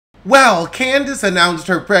Well, Candace announced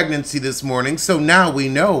her pregnancy this morning, so now we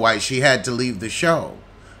know why she had to leave the show.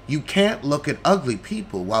 You can't look at ugly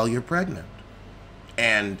people while you're pregnant.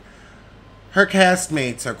 And her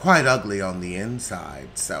castmates are quite ugly on the inside,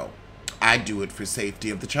 so I do it for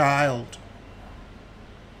safety of the child.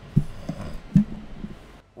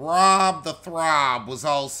 Rob the Throb was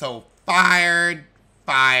also fired.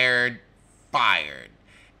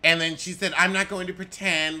 And then she said, I'm not going to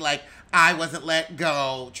pretend like I wasn't let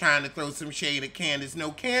go, trying to throw some shade at Candace.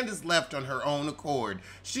 No, Candace left on her own accord.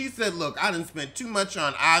 She said, look, I done spent too much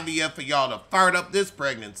on IVF for y'all to fart up this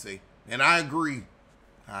pregnancy. And I agree.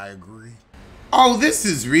 Oh, this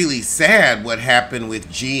is really sad what happened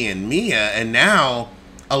with G and Mia, and now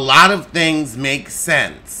a lot of things make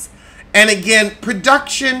sense. And again,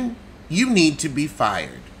 production, you need to be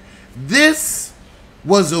fired. This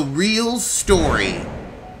was a real story.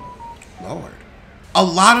 Lord. A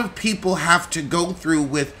lot of people have to go through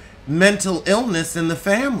with mental illness in the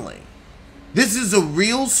family. This is a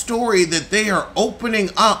real story that they are opening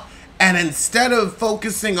up, and instead of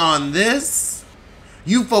focusing on this,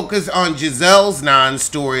 you focus on Giselle's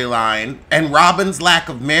non-storyline and Robin's lack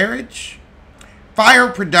of marriage. Fire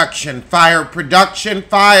production, freaking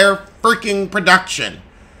production.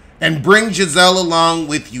 And bring Giselle along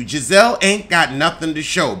with you. Giselle ain't got nothing to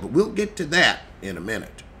show, but we'll get to that in a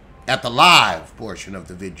minute at the live portion of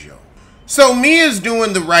the video. So Mia's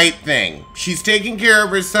doing the right thing. She's taking care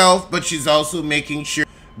of herself, but she's also making sure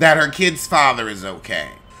that her kid's father is okay.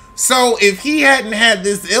 So if he hadn't had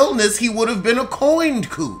this illness, he would have been a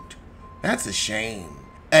coined coot. That's a shame.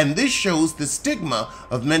 And this shows the stigma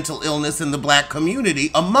of mental illness in the black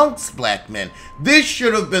community amongst black men. This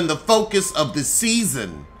should have been the focus of the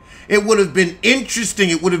season. It would have been interesting.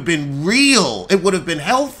 It would have been real. It would have been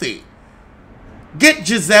healthy. Get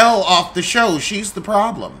Giselle off the show. She's the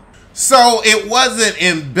problem. So it wasn't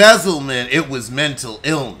embezzlement. It was mental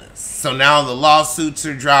illness. So now the lawsuits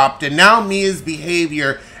are dropped. And now Mia's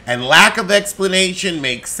behavior and lack of explanation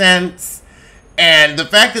makes sense. And the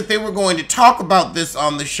fact that they were going to talk about this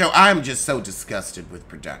on the show, I'm just so disgusted with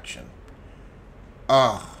production.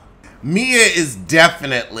 Oh, Mia is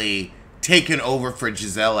definitely taken over for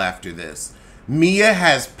Giselle after this. Mia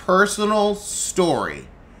has personal story,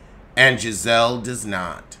 and Giselle does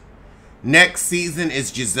not. Next season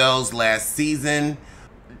is Giselle's last season.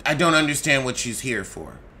 I don't understand what she's here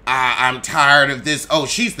for. I'm tired of this. Oh,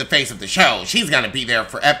 she's the face of the show. She's going to be there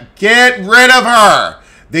forever. Get rid of her.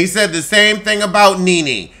 They said the same thing about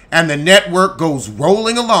Nene, and the network goes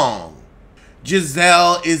rolling along.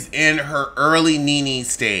 Giselle is in her early Nene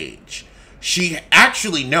stage. She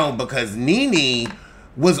actually no, because Nene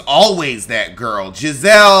was always that girl.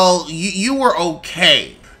 Giselle, you were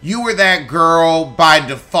okay. You were that girl by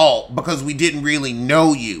default because we didn't really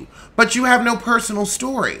know you. But you have no personal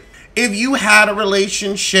story. If you had a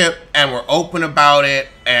relationship and were open about it,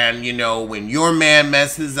 and you know, when your man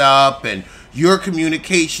messes up and your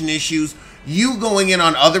communication issues, you going in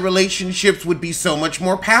on other relationships would be so much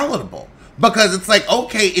more palatable. Because it's like,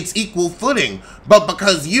 okay, it's equal footing. But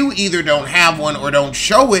because you either don't have one or don't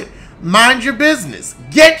show it, mind your business.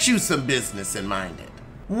 Get you some business and mind it.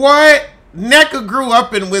 What? NECA grew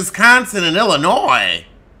up in Wisconsin and Illinois.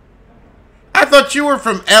 I thought you were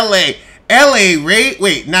from LA.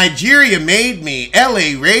 Nigeria made me.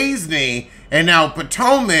 LA raised me. And now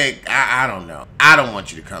Potomac, I don't know. I don't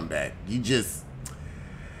want you to come back. You just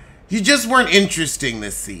weren't interesting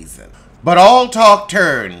this season. But all talk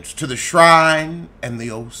turns to the shrine and the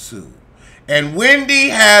Osu. And Wendy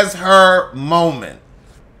has her moment.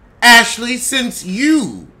 Ashley, since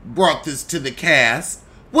you brought this to the cast,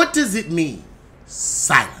 what does it mean?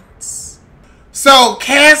 Silence. So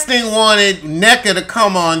casting wanted NECA to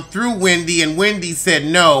come on through Wendy, and Wendy said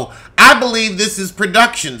no. I believe this is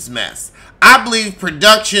production's mess. I believe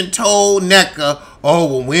production told NECA, oh,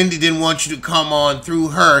 well, Wendy didn't want you to come on through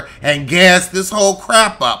her and gas this whole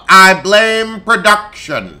crap up. I blame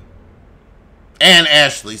production. And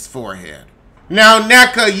Ashley's forehead. Now,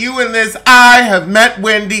 NECA, you and this, I have met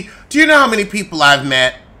Wendy. Do you know how many people I've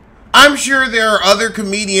met? I'm sure there are other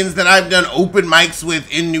comedians that I've done open mics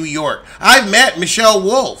with in New York. I've met Michelle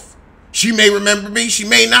Wolf. She may remember me, she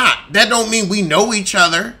may not. That don't mean we know each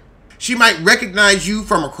other. She might recognize you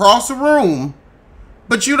from across the room,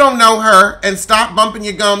 but you don't know her, and stop bumping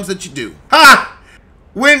your gums that you do. Ha!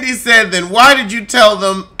 Wendy said, then why did you tell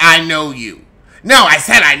them I know you? No, I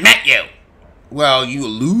said I met you. Well, you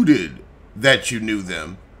alluded that you knew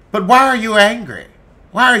them, but why are you angry?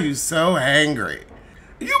 Why are you so angry?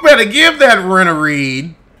 You better give that rent a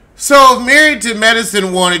read. So if Married to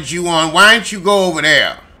Medicine wanted you on, why didn't you go over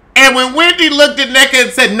there? And when Wendy looked at NECA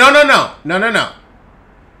and said, no.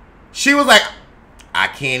 She was like, I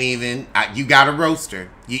can't even, you gotta roast her.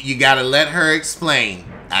 You gotta let her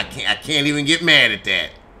explain. I can't even get mad at that.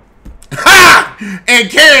 Ha! And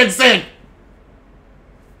Karen said,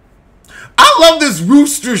 I love this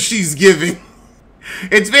rooster she's giving.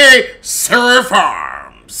 It's very Surf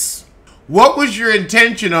Farms. What was your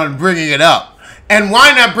intention on bringing it up? And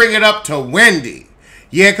why not bring it up to Wendy?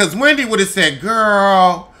 Yeah, because Wendy would have said,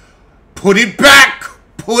 girl, put it back.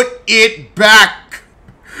 Put it back.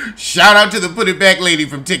 Shout out to the put it back lady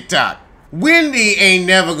from TikTok. Wendy ain't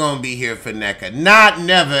never gonna be here for NECA. Not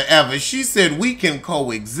never, ever. She said we can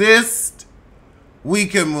coexist. We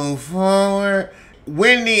can move forward.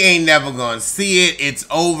 Wendy ain't never gonna see it. It's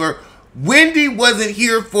over. Wendy wasn't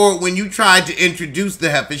here for it when you tried to introduce the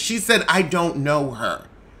heifer. She said, I don't know her,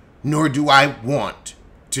 nor do I want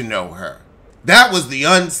to know her. That was the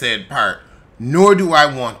unsaid part. Nor do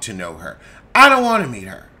I want to know her. I don't want to meet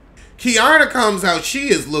her. Kiana comes out. She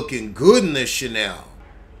is looking good in this Chanel.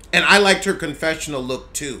 And I liked her confessional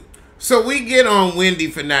look too. So we get on Wendy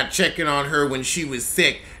for not checking on her when she was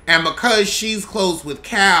sick. And because she's close with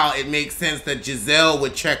Cal, it makes sense that Giselle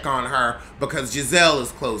would check on her because Giselle is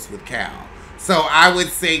close with Cal. So I would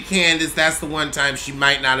say, Candace, that's the one time she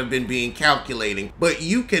might not have been being calculating. But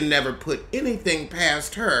you can never put anything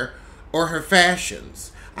past her or her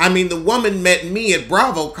fashions. I mean, the woman met me at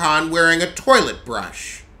BravoCon wearing a toilet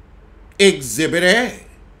brush. Exhibit A.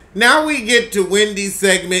 Now we get to Wendy's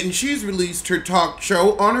segment, and she's released her talk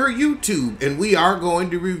show on her YouTube, and we are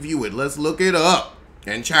going to review it. Let's look it up.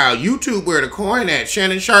 And child, YouTube where the coin at.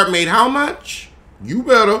 Shannon Sharp made how much? You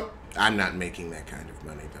better. I'm not making that kind of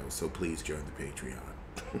money, though, so please join the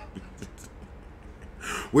Patreon.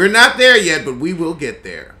 We're not there yet, but we will get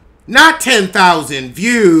there. Not 10,000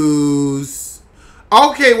 views.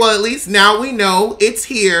 Okay, well, at least now we know it's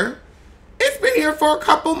here. It's been here for a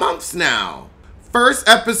couple months now. First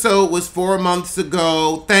episode was 4 months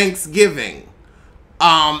ago, Thanksgiving.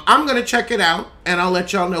 I'm going to check it out, and I'll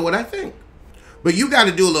let y'all know what I think. But you got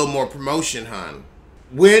to do a little more promotion, hon.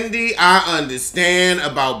 Wendy, I understand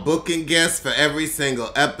about booking guests for every single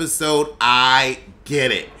episode. I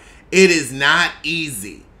get it. It is not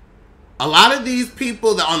easy. A lot of these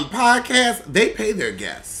people that on the podcast, they pay their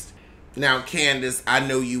guests. Now, Candace, I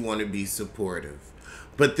know you want to be supportive.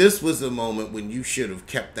 But this was a moment when you should have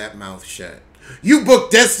kept that mouth shut. You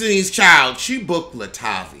booked Destiny's Child. She booked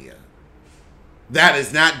Latavia. That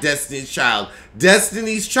is not Destiny's Child.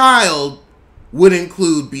 Destiny's Child would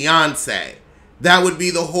include Beyonce. That would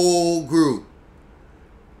be the whole group.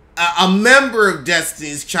 A member of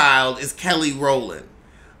Destiny's Child is Kelly Rowland.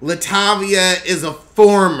 Latavia is a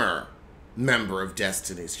former member of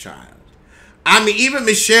Destiny's Child. I mean, even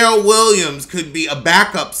Michelle Williams could be a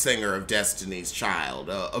backup singer of Destiny's Child.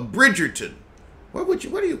 A Bridgerton. What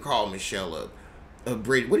do you call Michelle? A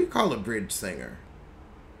bridge? What do you call a bridge singer?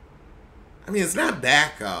 I mean, it's not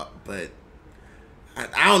backup, but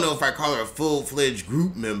I don't know if I call her a full-fledged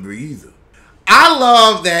group member either. I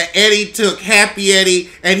love that Eddie took Happy Eddie,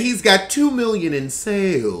 and he's got 2 million in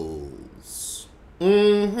sales.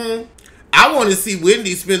 I want to see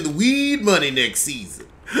Wendy spend the weed money next season.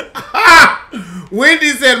 Wendy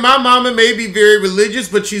said, my mama may be very religious,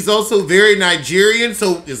 but she's also very Nigerian,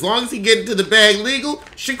 so as long as he get into the bag legal,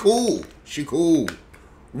 she cool. She cool.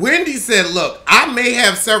 Wendy said, look, I may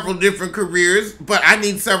have several different careers, but I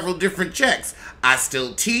need several different checks. I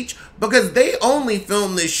still teach because they only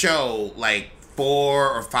film this show like 4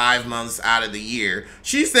 or 5 months out of the year.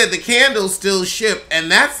 She said the candles still ship,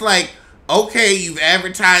 and that's like, okay, you've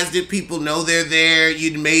advertised it, people know they're there,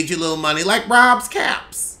 you made your little money, like Rob's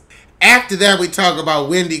Caps. After that, we talk about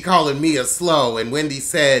Wendy calling Mia slow, and Wendy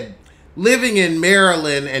said, living in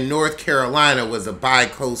Maryland and North Carolina was a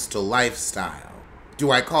bi-coastal lifestyle. Do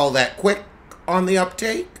I call that quick on the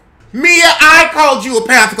uptake? Mia, I called you a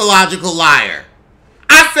pathological liar.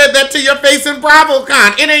 I said that to your face in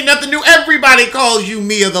BravoCon. It ain't nothing new. Everybody calls you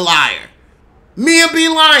Mia the liar. Mia be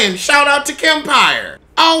lying. Shout out to Kempire.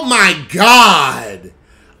 Oh my God.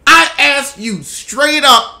 I asked you straight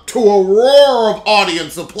up to a roar of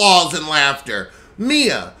audience applause and laughter.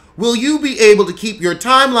 Mia, will you be able to keep your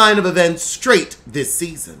timeline of events straight this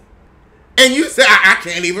season? And you said, I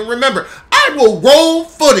can't even remember. I will roll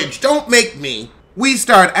footage. Don't make me. We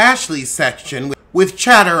start Ashley's section with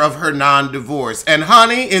chatter of her non-divorce. And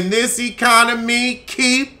honey, in this economy,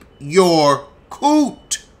 keep your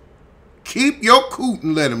coot. Keep your coot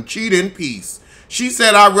and let him cheat in peace. She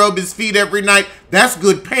said, I rub his feet every night. That's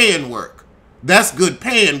good paying work. That's good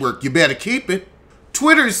paying work. You better keep it.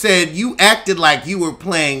 Twitter said you acted like you were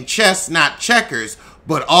playing chess, not checkers.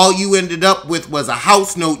 but all you ended up with was a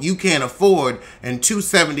house note you can't afford and two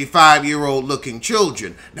 75-year-old looking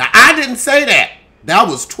children. Now, I didn't say that. That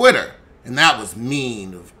was Twitter, and that was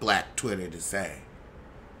mean of Black Twitter to say.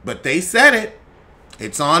 But they said it.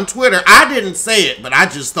 It's on Twitter. I didn't say it, but I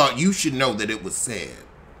just thought you should know that it was said.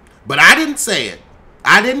 But I didn't say it.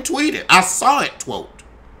 I didn't tweet it. I saw it, quote.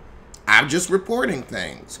 I'm just reporting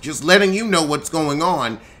things, just letting you know what's going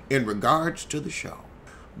on in regards to the show.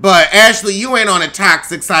 But Ashley, you ain't on a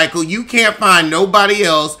toxic cycle. You can't find nobody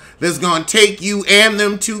else that's going to take you and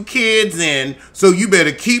them two kids in, so you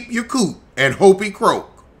better keep your coot and hope he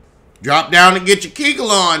croak. Drop down and get your kegel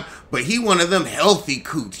on, but he one of them healthy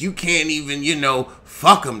coots. You can't even,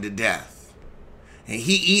 fuck him to death. And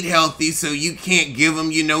he eat healthy, so you can't give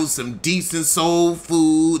him, some decent soul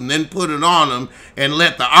food and then put it on him and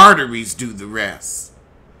let the arteries do the rest.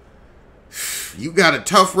 You got a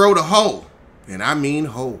tough road to hoe. And I mean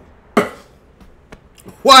hoe.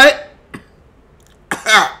 What?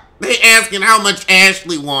 They asking how much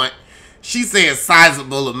Ashley want. She said a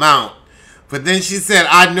sizable amount. But then she said,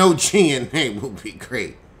 I know G&A will be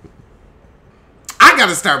great. I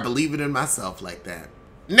gotta start believing in myself like that.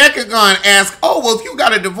 Necka gonna ask, oh, well, if you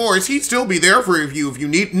got a divorce, he'd still be there for you if you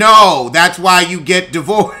need. No, that's why you get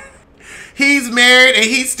divorced. He's married and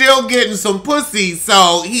he's still getting some pussy,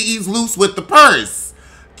 so he's loose with the purse.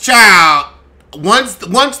 Child. Once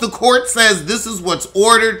the court says this is what's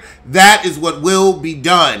ordered, that is what will be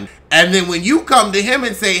done. And then when you come to him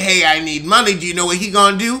and say, hey, I need money, do you know what he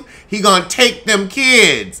gonna do? He gonna take them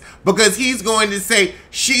kids because he's going to say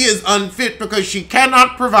she is unfit because she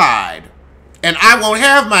cannot provide. And I won't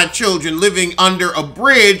have my children living under a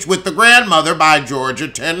bridge with the grandmother by Georgia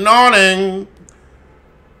Tenawning.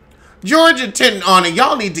 Georgia Tenawning,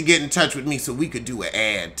 y'all need to get in touch with me so we could do an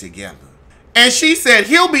ad together. And she said,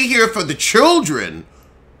 he'll be here for the children,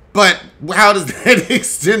 but how does that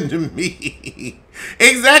extend to me?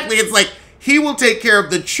 Exactly. It's like he will take care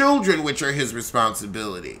of the children, which are his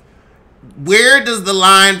responsibility. Where does the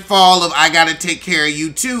line fall of I got to take care of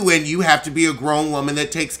you too, and you have to be a grown woman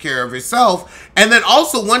that takes care of herself? And then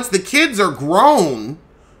also once the kids are grown,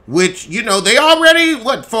 which, they already,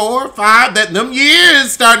 4, 5, that them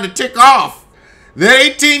years starting to tick off. The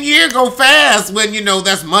 18-year go fast when,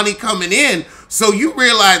 that's money coming in. So you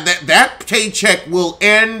realize that paycheck will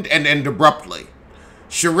end and end abruptly.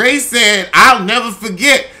 Sheree said, I'll never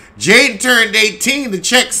forget. Jade turned 18. The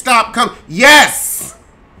check stopped coming. Yes.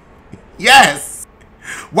 Yes.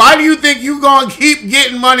 Why do you think you going to keep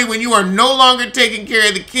getting money when you are no longer taking care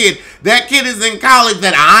of the kid? That kid is in college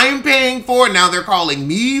that I'm paying for. Now they're calling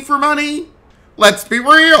me for money? Let's be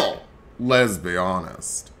real. Let's be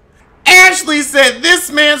honest. Ashley said,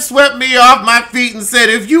 this man swept me off my feet and said,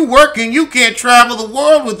 if you working, you can't travel the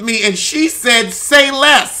world with me. And she said, say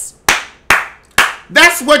less.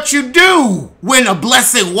 That's what you do when a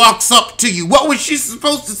blessing walks up to you. What was she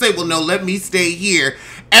supposed to say? Well, no, let me stay here.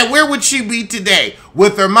 And where would she be today?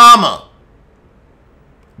 With her mama.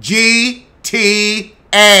 GTA.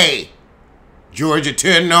 Georgia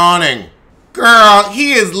Tenawning. Girl,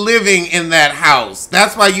 he is living in that house.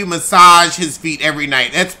 That's why you massage his feet every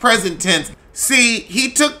night. That's present tense. See,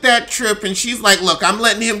 he took that trip and she's like, look, I'm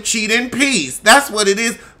letting him cheat in peace. That's what it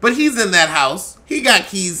is. But he's in that house. He got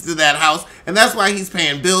keys to that house. And that's why he's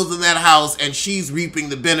paying bills in that house and she's reaping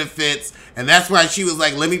the benefits. And that's why she was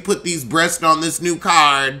like, let me put these breasts on this new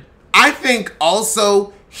card. I think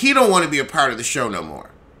also he don't want to be a part of the show no more.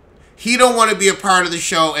 He don't want to be a part of the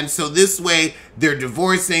show, and so this way, they're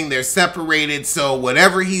divorcing, they're separated, so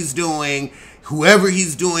whatever he's doing, whoever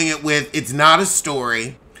he's doing it with, it's not a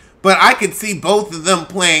story. But I could see both of them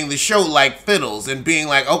playing the show like fiddles and being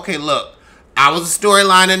like, okay, look, I was a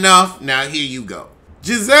storyline enough, now here you go.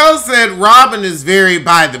 Giselle said Robin is very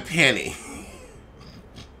by the penny.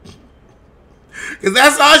 Because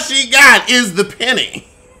that's all she got is the penny.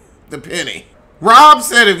 The penny. Rob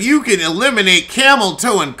said if you can eliminate camel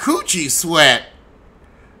toe and coochie sweat,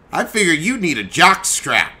 I figured you'd need a jock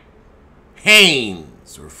strap.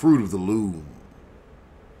 Hanes or Fruit of the Loom.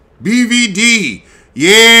 BVD.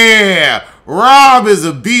 Yeah, Rob is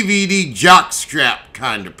a BVD jock strap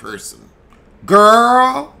kind of person.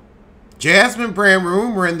 Girl, Jasmine brand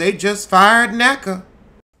rumor and they just fired Necka.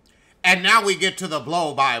 And now we get to the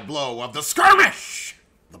blow-by-blow of the skirmish.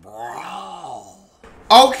 The brawl.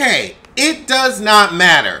 Okay, it does not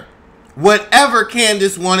matter whatever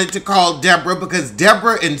Candace wanted to call Deborah because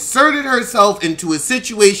Deborah inserted herself into a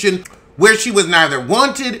situation where she was neither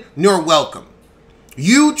wanted nor welcome.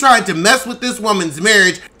 You tried to mess with this woman's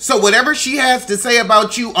marriage, so whatever she has to say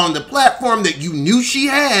about you on the platform that you knew she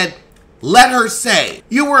had, let her say.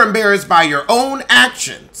 You were embarrassed by your own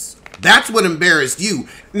actions. That's what embarrassed you.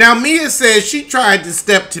 Now, Mia says she tried to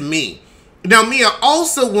step to me. Now, Mia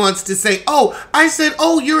also wants to say, oh, I said,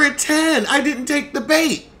 oh, you're a 10. I didn't take the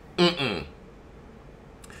bait.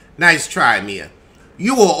 Nice try, Mia.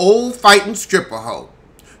 You a old fighting stripper hoe.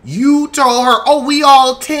 You told her, oh, we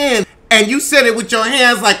all 10. And you said it with your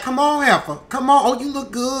hands like, come on, heifer. Come on. Oh, you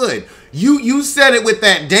look good. You said it with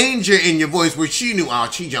that danger in your voice where she knew, oh,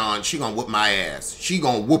 she gonna whoop my ass. She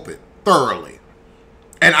gonna whoop it thoroughly.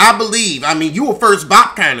 And I mean, you a first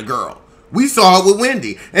bop kind of girl. We saw it with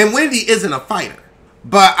Wendy. And Wendy isn't a fighter.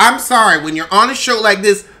 But I'm sorry, when you're on a show like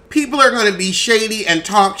this, people are going to be shady and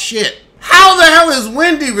talk shit. How the hell is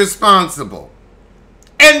Wendy responsible?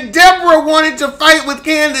 And Deborah wanted to fight with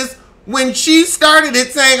Candace when she started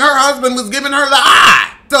it saying her husband was giving her the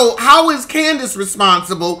eye. So how is Candace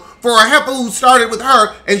responsible for a heifer who started with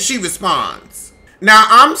her and she responds? Now,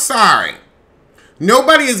 I'm sorry.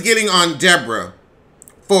 Nobody is getting on Deborah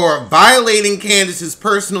for violating Candace's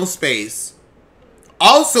personal space.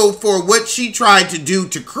 Also for what she tried to do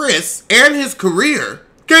to Chris and his career.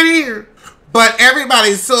 Get here. But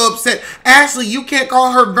everybody's so upset. Ashley, you can't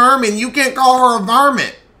call her vermin. You can't call her a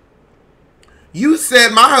varmint. You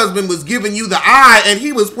said my husband was giving you the eye and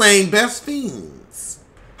he was playing best fiends.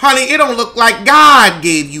 Honey, it don't look like God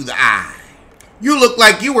gave you the eye. You look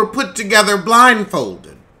like you were put together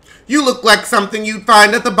blindfolded. You look like something you'd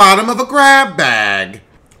find at the bottom of a grab bag.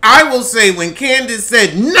 I will say when Candace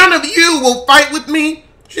said, none of you will fight with me,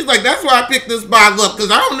 she's like, that's why I picked this bottle up, because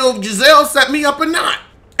I don't know if Giselle set me up or not.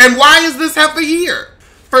 And why is this heifer here?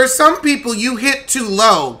 For some people, you hit too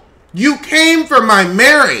low. You came for my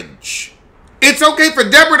marriage. It's okay for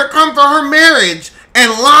Deborah to come for her marriage and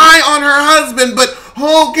lie on her husband, but,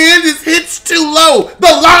 oh, Candace hits too low. The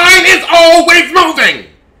line is always moving.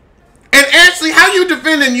 And Ashley, how you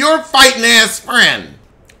defending your fighting ass friend?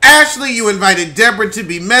 Ashley, you invited Deborah to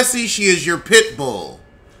be messy. She is your pit bull.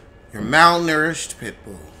 Your malnourished pit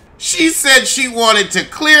bull. She said she wanted to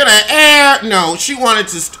clear the air. No, she wanted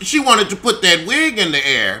to put that wig in the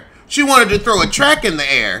air. She wanted to throw a track in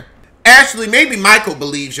the air. Ashley, maybe Michael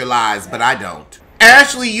believes your lies, but I don't.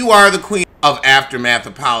 Ashley, you are the queen of aftermath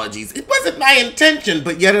apologies. It wasn't my intention,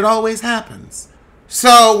 but yet it always happens.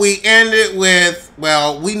 So we end it with,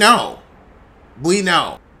 well, we know. We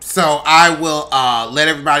know. So I will let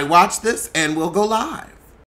everybody watch this and we'll go live.